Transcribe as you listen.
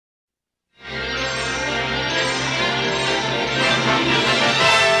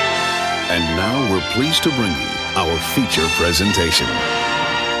And now we're pleased to bring you our feature presentation.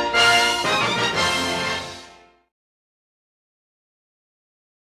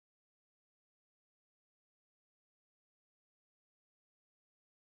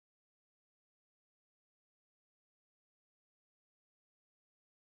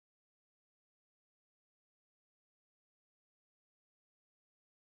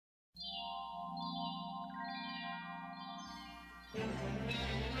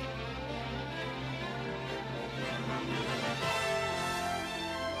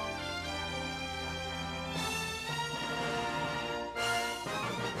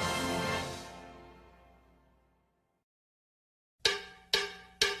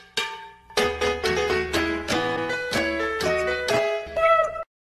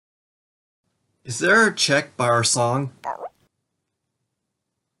 Is there a check by our song?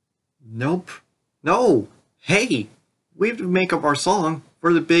 Nope. No! Hey! We have to make up our song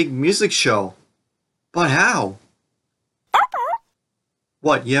for the big music show. But how?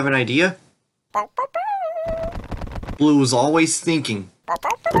 What, you have an idea? Blue is always thinking.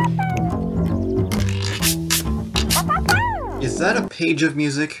 Is that a page of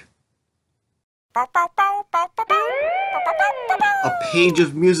music? A page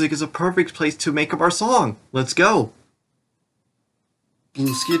of music is a perfect place to make up our song. Let's go.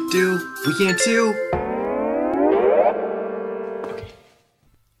 Blue skidoo, we can't do.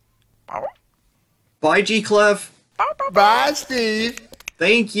 Bye, G-Clef. Bye, Steve.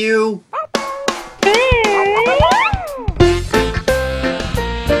 Thank you.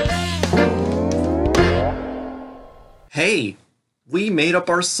 Hey, we made up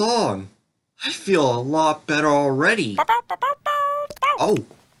our song. I feel a lot better already. Oh.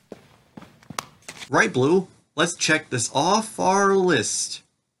 Right, Blue. Let's check this off our list.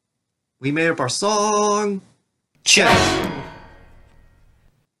 We made up our song. Check.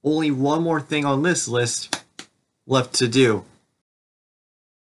 Only one more thing on this list left to do.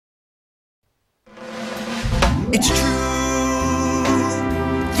 It's true.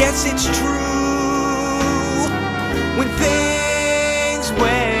 Yes, it's true. When things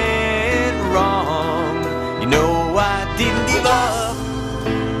went wrong, you know I didn't give up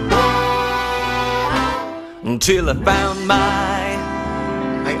until I found my...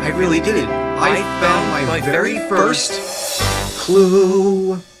 I really did it. I found my very first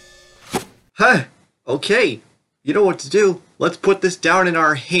clue. Huh. Okay. You know what to do. Let's put this down in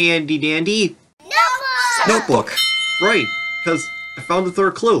our handy-dandy notebook. Right. Because I found the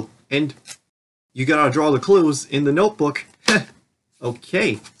third clue. And you gotta draw the clues in the notebook.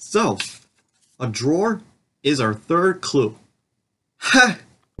 Okay. So, a drawer is our third clue. Ha!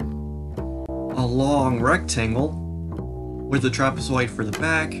 A long rectangle with a trapezoid for the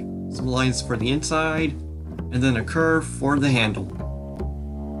back, some lines for the inside, and then a curve for the handle.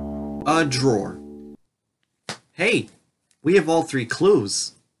 A drawer. Hey, we have all three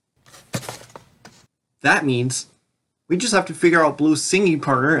clues. That means we just have to figure out Blue's singing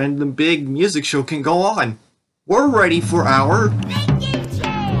partner and the big music show can go on. We're ready for our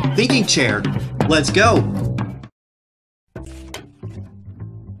thinking chair. Let's go.